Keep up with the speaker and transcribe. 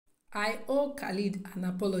I owe Khalid an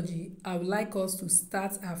apology. I would like us to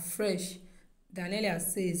start afresh, Daniella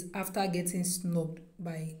says after getting snubbed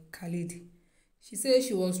by Khalid. She says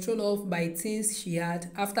she was thrown off by things she had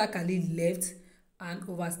after Khalid left and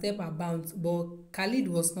overstepped her bounds, but Khalid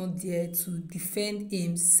was not there to defend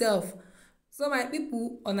himself. So my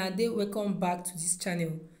people, on a day, welcome back to this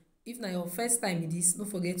channel. If na your first time in this, don't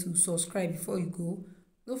forget to subscribe before you go.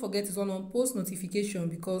 Don't forget to turn on post notification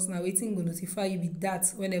because na wetin go notify you with that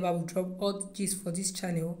whenever we drop hot gist for this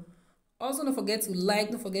channel. Also, don't forget to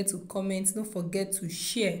like, don't forget to comment, don't forget to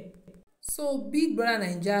share. So Big Brother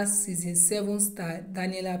Naija season 7 star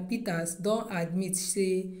Daniella Peters don admit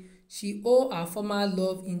say she owe her former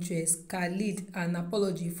love interest Khalid an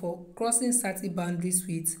apology for crossing certain boundaries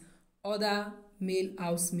with other male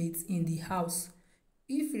housemates in the house.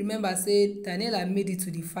 If you remember say Daniella made it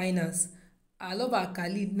to the finals, her lover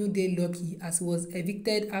Khalid no dey lucky as he was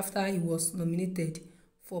evicted after he was nominated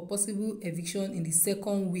for possible eviction in the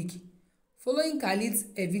second week. Following Khalid's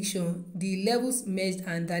eviction, the levels merged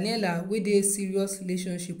and Daniella, wey dey serious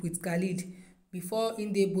relationship with Khalid before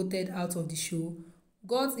im dey voted out of the show,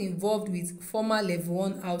 got involved with former Level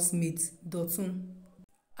 1 housemate Dotun.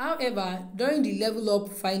 However, during the Level Up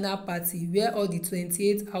final party where all the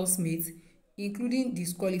 28 housemates, including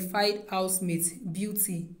disqualified housemate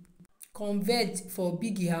Beauty, converged for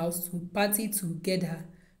Biggie house to party together,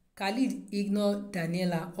 Khalid ignored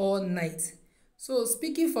Daniella all night. So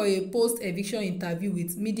speaking for a post-eviction interview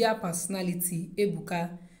with media personality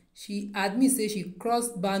Ebuka, she admits say she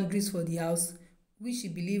crossed boundaries for the house which she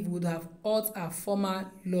believed would have hurt her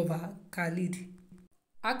former lover Khalid.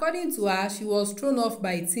 According to her, she was thrown off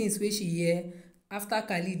by things wey she hear after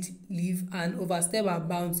Khalid leave and overstep her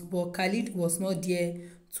bounds, but Khalid was not there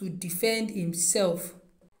to defend himself.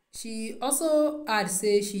 She also add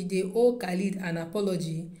say she dey owe Khalid an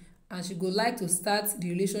apology and she go like to start the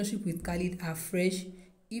relationship with Khalid afresh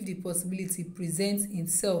if the possibility presents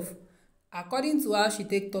itself. According to how she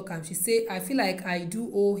take talk am, she say, "I feel like I do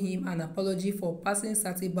owe him an apology for passing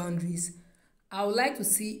certain boundaries. I would like to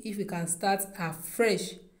see if we can start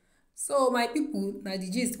afresh." So my people, na the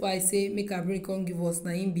gist wey I say make I bring come give us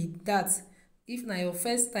na im be that. If na your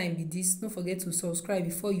first time be this, don't forget to subscribe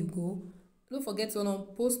before you go. Don't forget to turn on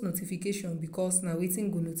post notification because na wetin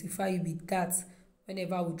go notify you with that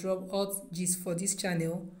whenever we drop hot gist for this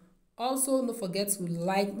channel. Also, don't forget to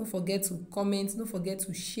like, don't forget to comment, don't forget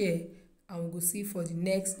to share, and we go see you for the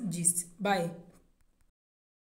next gist. Bye.